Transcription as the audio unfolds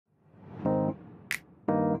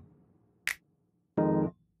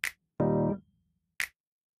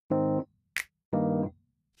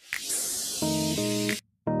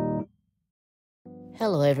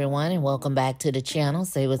Hello everyone and welcome back to the channel,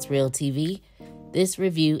 Say What's Real TV. This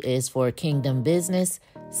review is for Kingdom Business,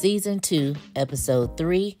 Season 2, Episode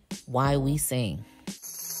 3, Why We Sing.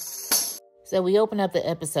 So we open up the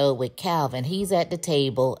episode with Calvin. He's at the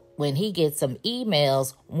table when he gets some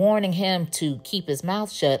emails warning him to keep his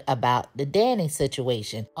mouth shut about the Danny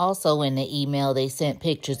situation. Also in the email, they sent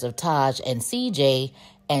pictures of Taj and CJ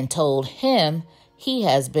and told him he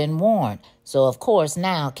has been warned. So of course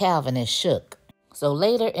now Calvin is shook. So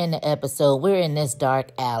later in the episode, we're in this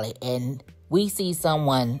dark alley and we see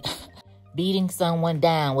someone beating someone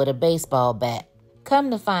down with a baseball bat.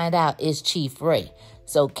 Come to find out it's Chief Ray.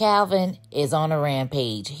 So Calvin is on a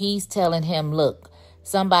rampage. He's telling him, look,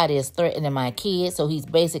 somebody is threatening my kids. So he's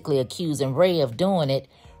basically accusing Ray of doing it.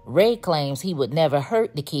 Ray claims he would never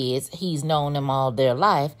hurt the kids. He's known them all their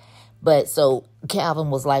life. But so Calvin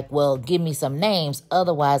was like, well, give me some names.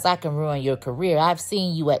 Otherwise, I can ruin your career. I've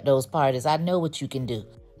seen you at those parties. I know what you can do.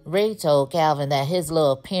 Ray told Calvin that his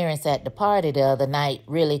little appearance at the party the other night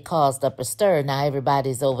really caused up a stir. Now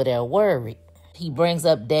everybody's over there worried. He brings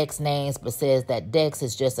up Dex's names, but says that Dex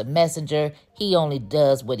is just a messenger. He only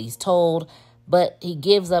does what he's told. But he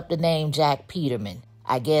gives up the name Jack Peterman.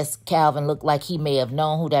 I guess Calvin looked like he may have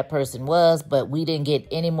known who that person was, but we didn't get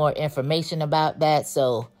any more information about that.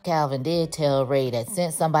 So Calvin did tell Ray that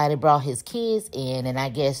since somebody brought his kids in, and I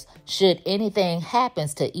guess should anything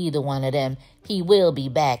happens to either one of them, he will be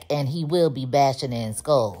back and he will be bashing in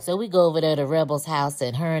skulls. So we go over there to Rebel's house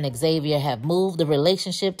and her and Xavier have moved the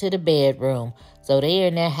relationship to the bedroom. So they're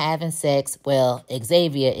in there having sex. Well,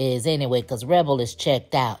 Xavier is anyway, because Rebel is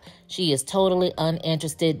checked out. She is totally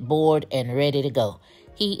uninterested, bored, and ready to go.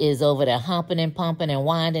 He is over there humping and pumping and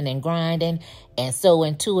winding and grinding and so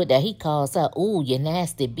into it that he calls her, ooh, you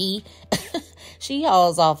nasty bee. She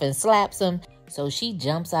hauls off and slaps him. So she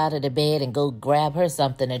jumps out of the bed and go grab her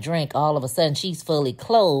something to drink. All of a sudden, she's fully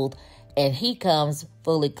clothed and he comes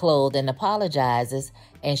fully clothed and apologizes.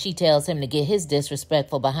 And she tells him to get his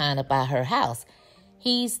disrespectful behind up by her house.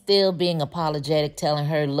 He's still being apologetic, telling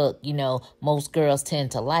her, look, you know, most girls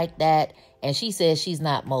tend to like that. And she says she's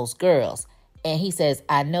not most girls. And he says,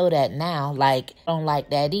 I know that now, like, I don't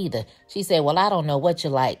like that either. She said, well, I don't know what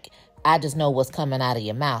you like. I just know what's coming out of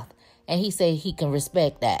your mouth. And he said he can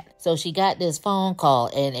respect that. So she got this phone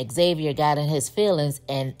call and Xavier got in his feelings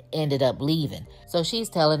and ended up leaving. So she's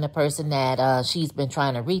telling the person that she's been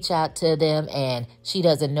trying to reach out to them and she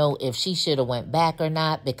doesn't know if she should have went back or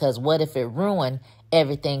not, because what if it ruined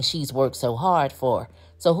everything she's worked so hard for?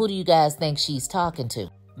 So who do you guys think she's talking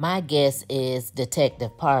to? My guess is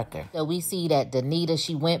Detective Parker. So we see that Danita,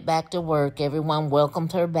 she went back to work. Everyone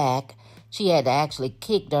welcomed her back. She had to actually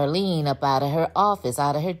kick Darlene up out of her office,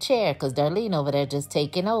 out of her chair, because Darlene over there just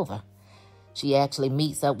taking over. She actually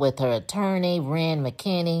meets up with her attorney, Ren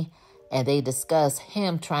McKinney, and they discuss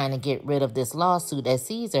him trying to get rid of this lawsuit that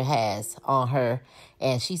Caesar has on her.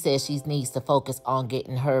 And she says she needs to focus on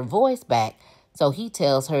getting her voice back. So he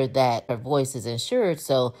tells her that her voice is insured,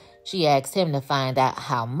 so she asks him to find out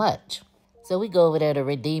how much. So we go over there to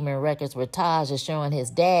Redeeming Records where Taj is showing his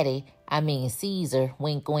daddy, Caesar,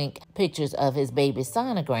 wink wink, pictures of his baby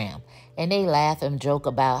sonogram. And they laugh and joke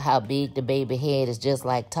about how big the baby head is just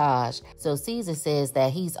like Taj. So Caesar says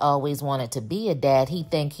that he's always wanted to be a dad. He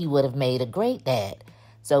thinks he would have made a great dad.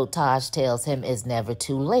 So Taj tells him it's never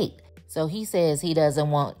too late. So he says he doesn't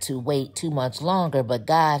want to wait too much longer, but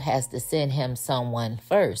God has to send him someone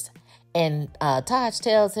first. And Taj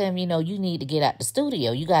tells him, you know, you need to get out the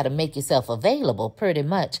studio. You got to make yourself available pretty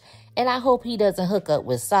much. And I hope he doesn't hook up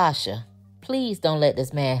with Sasha. Please don't let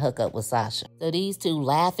this man hook up with Sasha. So these two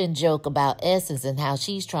laugh and joke about Essence and how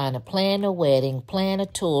she's trying to plan a wedding, plan a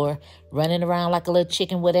tour, running around like a little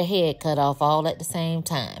chicken with her head cut off all at the same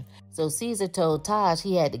time. So Caesar told Taj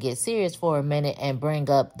he had to get serious for a minute and bring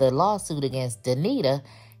up the lawsuit against Danita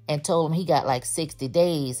and told him he got like 60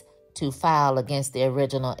 days to file against the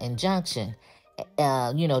original injunction,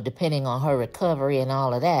 you know, depending on her recovery and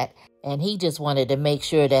all of that. And he just wanted to make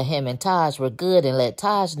sure that him and Taj were good and let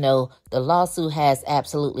Taj know the lawsuit has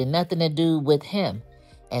absolutely nothing to do with him.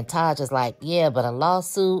 And Taj is like, yeah, but a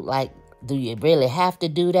lawsuit, like, do you really have to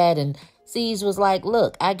do that? And Caesar was like,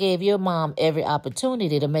 look, I gave your mom every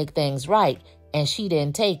opportunity to make things right, and she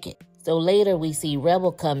didn't take it. So later we see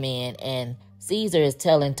Rebel come in, and Caesar is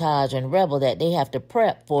telling Taj and Rebel that they have to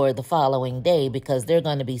prep for the following day because they're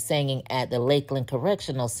going to be singing at the Lakeland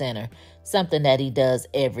Correctional Center. something that he does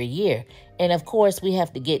every year. And of course, we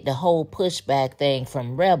have to get the whole pushback thing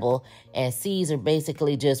from Rebel, and Caesar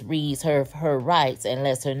basically just reads her rights and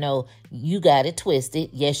lets her know, you got it twisted.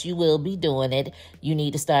 Yes, you will be doing it. You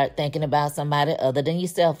need to start thinking about somebody other than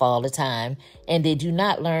yourself all the time. And did you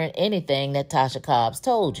not learn anything that Tasha Cobbs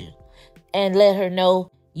told you? And let her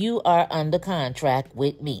know you are under contract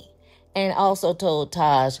with me. And also told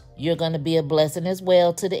Taj, you're going to be a blessing as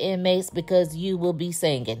well to the inmates because you will be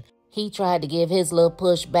singing. He tried to give his little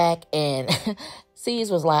push back, and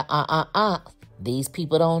Caesar was like, these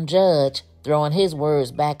people don't judge, throwing his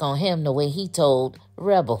words back on him the way he told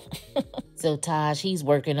Rebel. So Taj, he's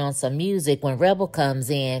working on some music when Rebel comes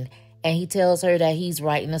in, and he tells her that he's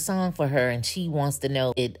writing a song for her, and she wants to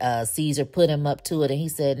know if Caesar put him up to it, and he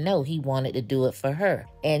said no, he wanted to do it for her.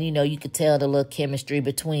 And, you could tell the little chemistry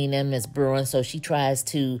between them is brewing, so she tries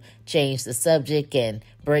to change the subject and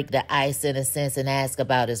break the ice in a sense and ask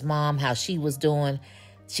about his mom, how she was doing.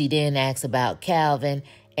 She then asks about Calvin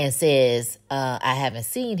and says, I haven't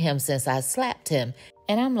seen him since I slapped him.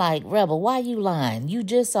 And I'm like, Rebel, why you lying? You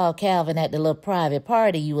just saw Calvin at the little private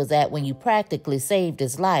party you was at when you practically saved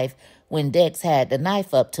his life when Dex had the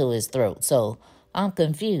knife up to his throat. So I'm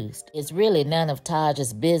confused. It's really none of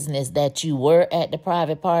Taj's business that you were at the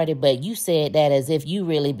private party, but you said that as if you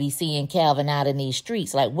really be seeing Calvin out in these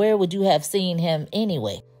streets. Like, where would you have seen him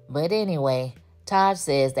anyway? But anyway, Taj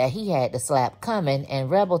says that he had the slap coming,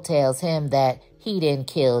 and Rebel tells him that he didn't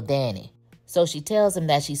kill Danny. So she tells him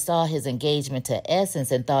that she saw his engagement to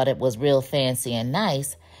Essence and thought it was real fancy and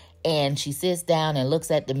nice. And she sits down and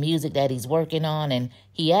looks at the music that he's working on, and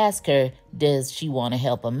he asks her, does she want to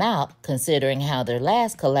help him out, considering how their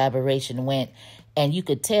last collaboration went. And you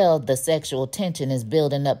could tell the sexual tension is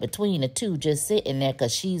building up between the two, just sitting there,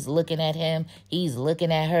 because she's looking at him, he's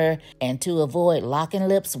looking at her. And to avoid locking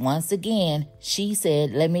lips once again, she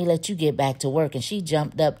said, let you get back to work. And she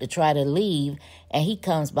jumped up to try to leave, and he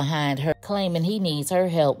comes behind her, claiming he needs her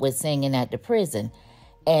help with singing at the prison.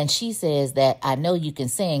 And she says that, I know you can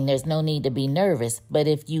sing, there's no need to be nervous, but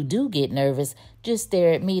if you do get nervous, just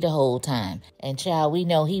stare at me the whole time. And child, we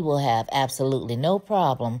know he will have absolutely no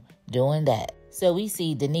problem doing that. So we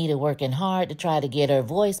see Danita working hard to try to get her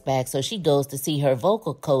voice back, so she goes to see her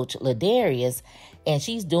vocal coach, Ladarius, and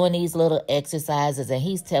she's doing these little exercises, and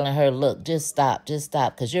he's telling her, look, just stop,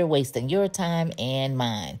 because you're wasting your time and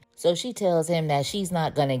mine. So she tells him that she's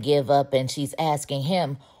not going to give up, and she's asking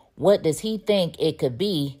him, what does he think it could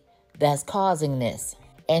be that's causing this?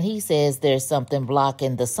 And he says there's something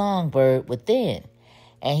blocking the songbird within.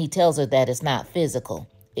 And he tells her that it's not physical.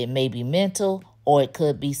 It may be mental, or it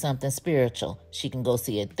could be something spiritual. She can go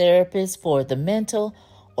see a therapist for the mental,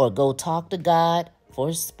 or go talk to God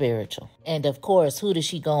for spiritual. And of course, who does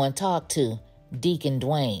she go and talk to? Deacon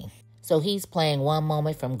Dwayne. So he's playing One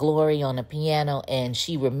Moment from Glory on the piano, and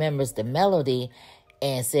she remembers the melody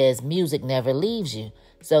and says music never leaves you.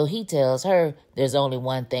 So he tells her there's only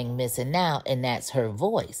one thing missing now, and that's her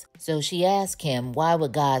voice. So she asks him, why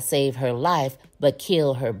would God save her life but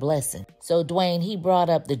kill her blessing? So Dwayne, he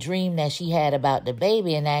brought up the dream that she had about the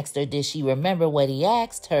baby and asked her, did she remember what he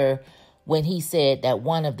asked her when he said that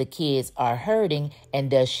one of the kids are hurting,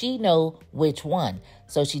 and does she know which one?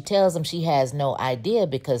 So she tells him she has no idea,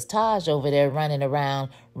 because Taj over there running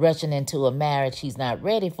around rushing into a marriage he's not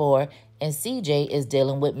ready for, and CJ is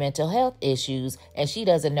dealing with mental health issues, and she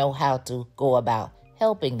doesn't know how to go about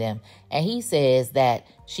helping them. And he says that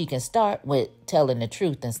she can start with telling the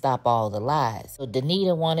truth and stop all the lies. So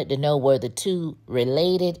Danita wanted to know were the two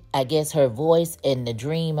related, I guess her voice and the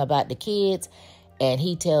dream about the kids. And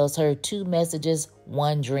he tells her 2 messages,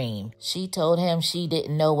 1 dream. She told him she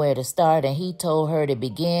didn't know where to start, and he told her to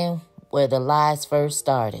begin where the lies first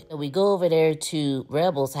started. So we go over there to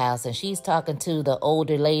Rebel's house, and she's talking to the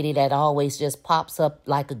older lady that always just pops up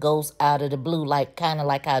like a ghost out of the blue, like kind of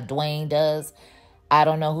like how Dwayne does. I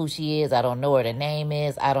don't know who she is. I don't know what her name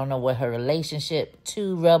is. I don't know what her relationship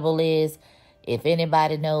to Rebel is. If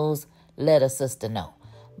anybody knows, let a sister know.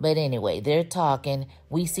 But anyway, they're talking.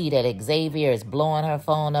 We see that Xavier is blowing her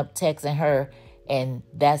phone up, texting her, and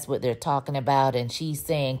that's what they're talking about. And she's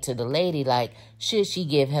saying to the lady, like, should she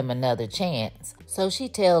give him another chance? So she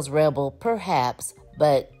tells Rebel, perhaps,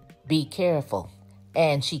 but be careful.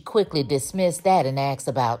 And she quickly dismissed that and asks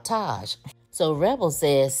about Taj. So Rebel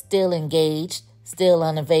says, still engaged, still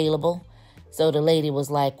unavailable. So the lady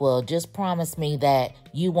was like, well, just promise me that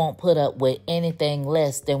you won't put up with anything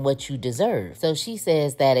less than what you deserve. So she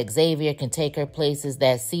says that Xavier can take her places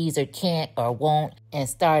that Caesar can't or won't, and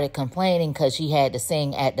started complaining because she had to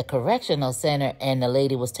sing at the correctional center. And the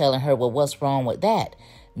lady was telling her, well, what's wrong with that?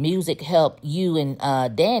 Music helped you and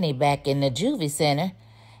Danny back in the juvie center.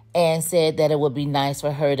 and said that it would be nice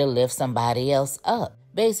for her to lift somebody else up.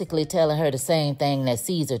 Basically telling her the same thing that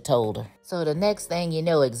Caesar told her. So the next thing you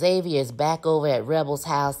know, Xavier is back over at Rebel's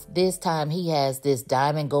house. This time he has this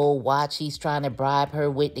diamond gold watch he's trying to bribe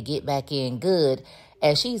her with to get back in good.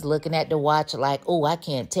 And she's looking at the watch like, oh, I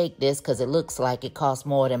can't take this because it looks like it costs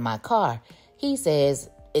more than my car. He says,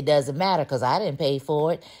 it doesn't matter because I didn't pay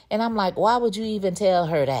for it. And I'm like, why would you even tell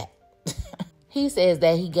her that? He says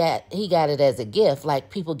that he got it as a gift, like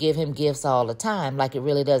people give him gifts all the time, like it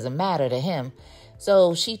really doesn't matter to him.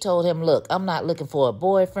 So she told him, look, I'm not looking for a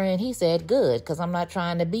boyfriend. He said, good, because I'm not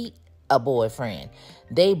trying to be a boyfriend.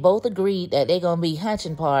 They both agreed that they're going to be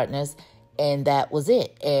hunching partners, and that was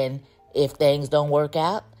it. And if things don't work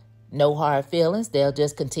out, no hard feelings. They'll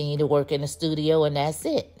just continue to work in the studio, and that's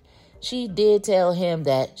it. She did tell him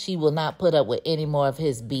that she will not put up with any more of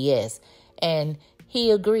his BS, and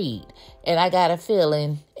he agreed. And I got a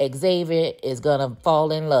feeling Xavier is going to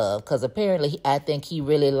fall in love, because apparently I think he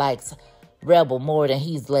really likes Rebel more than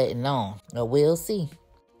he's letting on. But we'll see.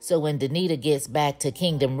 So when Danita gets back to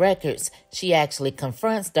Kingdom Records, she actually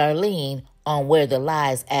confronts Darlene on where the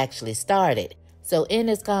lies actually started. So in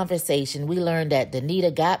this conversation, we learned that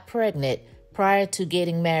Danita got pregnant prior to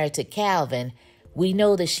getting married to Calvin. We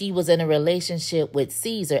know that she was in a relationship with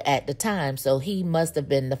Caesar at the time, so he must have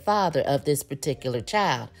been the father of this particular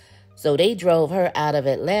child. So they drove her out of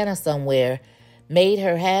Atlanta somewhere, made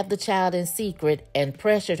her have the child in secret, and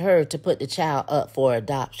pressured her to put the child up for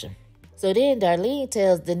adoption. So then Darlene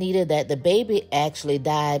tells Danita that the baby actually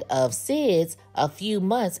died of SIDS a few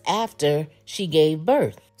months after she gave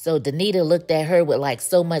birth. So Danita looked at her with like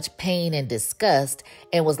so much pain and disgust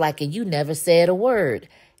and was like, and you never said a word.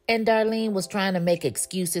 And Darlene was trying to make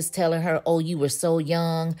excuses, telling her, oh, you were so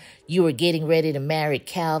young, you were getting ready to marry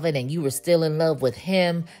Calvin, and you were still in love with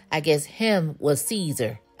him. I guess him was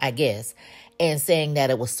Caesar, I guess. And saying that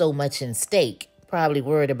it was so much in stake, probably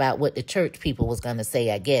worried about what the church people was going to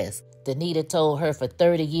say, I guess. Danita told her for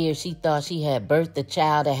 30 years she thought she had birthed a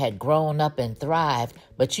child that had grown up and thrived,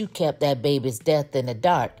 but you kept that baby's death in the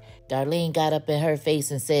dark. Darlene got up in her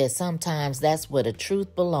face and said, sometimes that's where the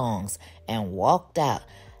truth belongs, and walked out.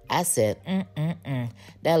 I said,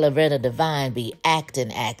 that Loretta Devine be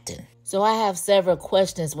acting. So I have several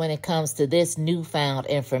questions when it comes to this newfound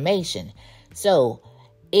information. So,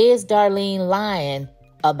 is Darlene lying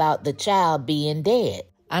about the child being dead?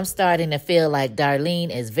 I'm starting to feel like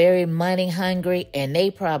Darlene is very money hungry and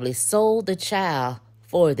they probably sold the child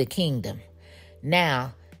for the kingdom.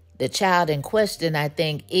 Now, the child in question, I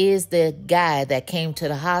think, is the guy that came to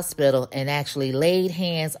the hospital and actually laid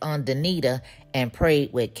hands on Danita and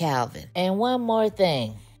prayed with Calvin. And one more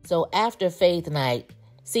thing. So after Faith Night,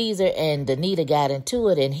 Caesar and Danita got into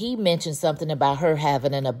it, and he mentioned something about her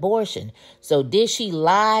having an abortion. So did she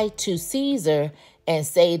lie to Caesar and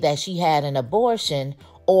say that she had an abortion,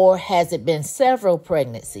 or has it been several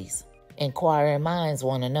pregnancies? Inquiring minds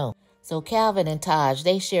want to know. So Calvin and Taj,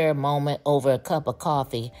 they share a moment over a cup of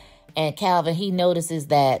coffee, and Calvin, he notices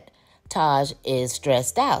that Taj is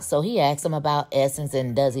stressed out. So he asks him about Essence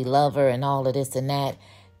and does he love her and all of this and that.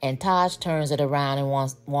 And Taj turns it around and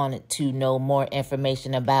wanted to know more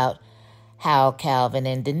information about how Calvin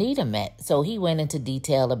and Danita met. So he went into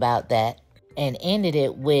detail about that and ended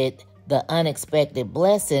it with the unexpected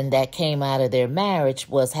blessing that came out of their marriage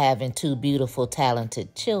was having two beautiful,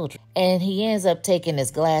 talented children. And he ends up taking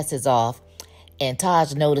his glasses off, and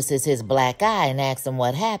Taj notices his black eye and asks him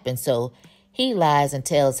what happened. So he lies and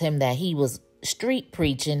tells him that he was street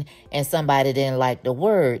preaching and somebody didn't like the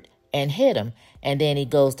word and hit him. And then he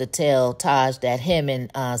goes to tell Taj that him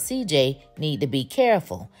and CJ need to be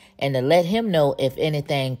careful and to let him know if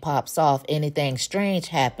anything pops off, anything strange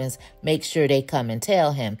happens, make sure they come and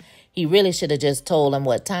tell him. He really should have just told him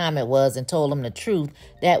what time it was and told him the truth.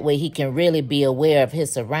 That way he can really be aware of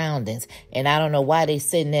his surroundings. And I don't know why they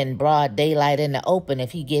sitting in broad daylight in the open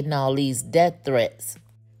if he getting all these death threats.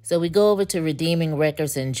 So we go over to Redeeming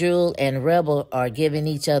Records, and Jewel and Rebel are giving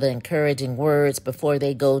each other encouraging words before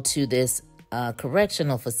they go to this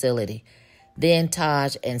correctional facility. Then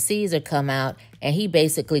Taj and Caesar come out, and he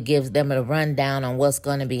basically gives them a rundown on what's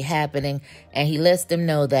going to be happening, and he lets them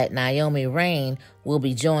know that Naomi Raine will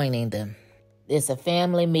be joining them. It's a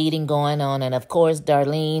family meeting going on, and of course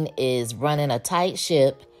Darlene is running a tight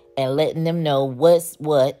ship and letting them know what's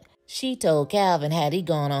what. She told Calvin had he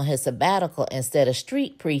gone on his sabbatical instead of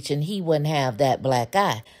street preaching, he wouldn't have that black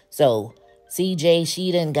eye. So CJ,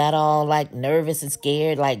 she done got all like nervous and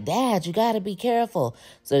scared, like, Dad, you got to be careful.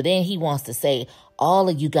 So then he wants to say, all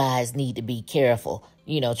of you guys need to be careful,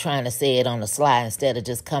 trying to say it on the sly instead of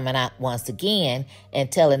just coming out once again and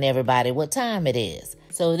telling everybody what time it is.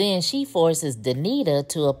 So So then she forces Danita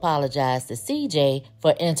to apologize to CJ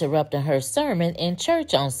for interrupting her sermon in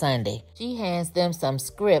church on Sunday. She hands them some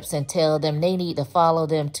scripts and tells them they need to follow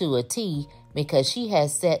them to a T because she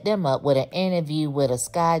has set them up with an interview with a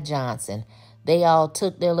Sky Johnson. They all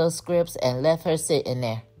took their little scripts and left her sitting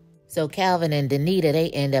there. So Calvin and Danita,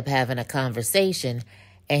 they end up having a conversation,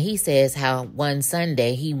 and he says how one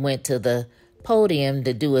Sunday he went to the podium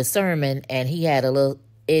to do a sermon, and he had a little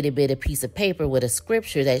itty-bitty piece of paper with a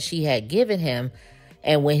scripture that she had given him,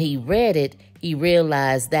 and when he read it, he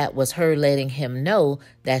realized that was her letting him know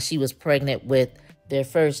that she was pregnant with their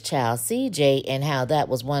first child, CJ, and how that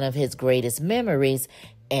was one of his greatest memories,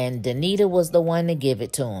 and Danita was the one to give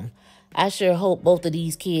it to him. I sure hope both of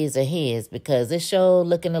these kids are his because this show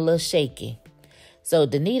looking a little shaky. So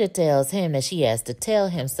Danita tells him that she has to tell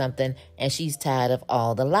him something and she's tired of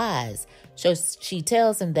all the lies. So she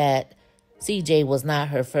tells him that CJ was not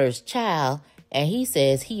her first child, and he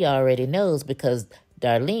says he already knows because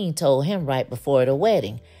Darlene told him right before the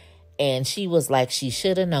wedding. And she was like she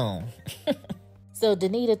should have known. So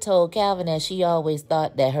Danita told Calvin that she always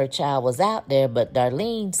thought that her child was out there, but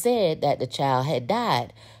Darlene said that the child had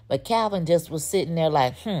died. But Calvin just was sitting there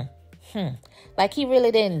like, Like he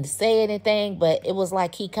really didn't say anything, but it was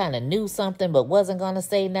like he kind of knew something but wasn't going to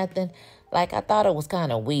say nothing. Like I thought it was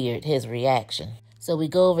kind of weird, his reaction. So we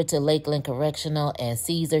go over to Lakeland Correctional, and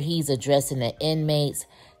Caesar, he's addressing the inmates,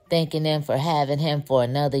 thanking them for having him for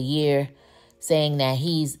another year, saying that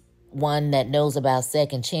he's one that knows about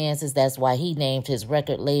second chances. That's why he named his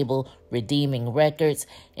record label Redeeming Records.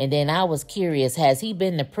 And then I was curious, has he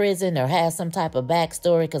been to prison or has some type of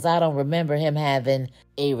backstory? Because I don't remember him having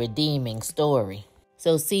a redeeming story.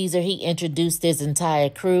 So Caesar, he introduced his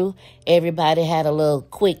entire crew. Everybody had a little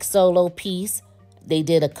quick solo piece. They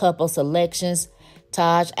did a couple selections.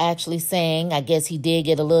 Taj actually sang. I guess he did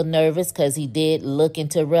get a little nervous because he did look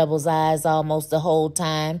into Rebel's eyes almost the whole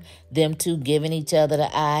time, them two giving each other the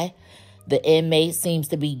eye. The inmate seems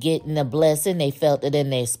to be getting a blessing. They felt it in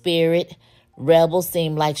their spirit. Rebel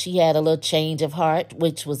seemed like she had a little change of heart,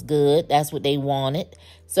 which was good. That's what they wanted.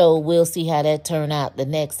 So we'll see how that turn out the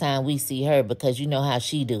next time we see her, because you know how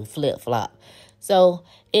she do, flip-flop. So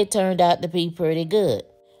it turned out to be pretty good.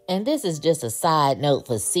 And this is just a side note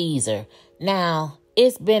for Caesar. Now,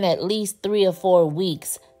 it's been at least 3 or 4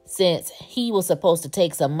 weeks since he was supposed to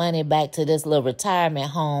take some money back to this little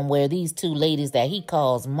retirement home where these two ladies that he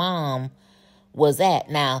calls mom was at.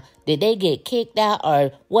 Now, did they get kicked out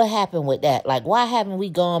or what happened with that? Like, why haven't we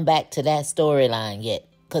gone back to that storyline yet?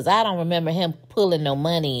 Because I don't remember him pulling no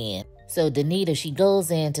money in. So Danita, she goes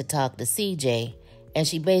in to talk to CJ, and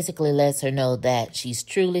she basically lets her know that she's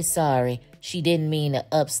truly sorry. She didn't mean to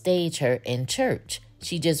upstage her in church.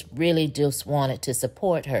 She just really just wanted to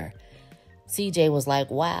support her. CJ was like,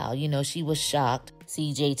 wow, she was shocked.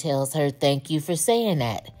 CJ tells her, thank you for saying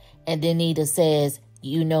that. And Danita says,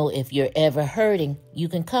 if you're ever hurting, you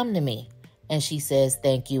can come to me. And she says,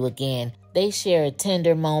 thank you again. They share a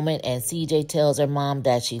tender moment, and CJ tells her mom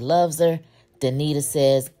that she loves her. Danita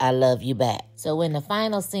says, I love you back. So in the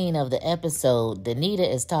final scene of the episode,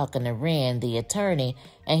 Danita is talking to Ren, the attorney,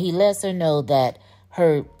 and he lets her know that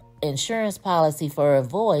her insurance policy for her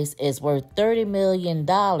voice is worth $30 million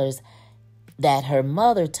that her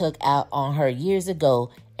mother took out on her years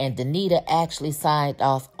ago, and Danita actually signed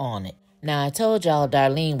off on it. Now, I told y'all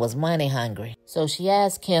Darlene was money hungry. So she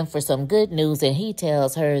asked Kim for some good news, and he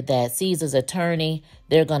tells her that Caesar's attorney,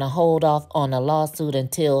 they're going to hold off on a lawsuit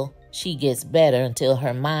until she gets better, until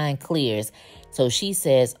her mind clears. So she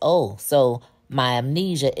says, oh, so my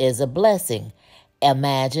amnesia is a blessing.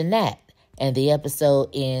 Imagine that. And the episode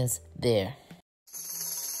ends there.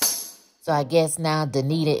 So I guess now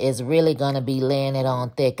Danita is really going to be laying it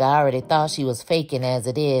on thick. I already thought she was faking as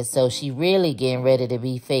it is, so she really getting ready to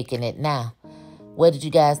be faking it now. What did you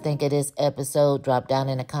guys think of this episode? Drop down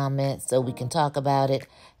in the comments so we can talk about it.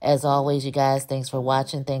 As always, you guys, thanks for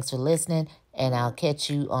watching. Thanks for listening. And I'll catch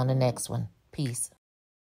you on the next one. Peace.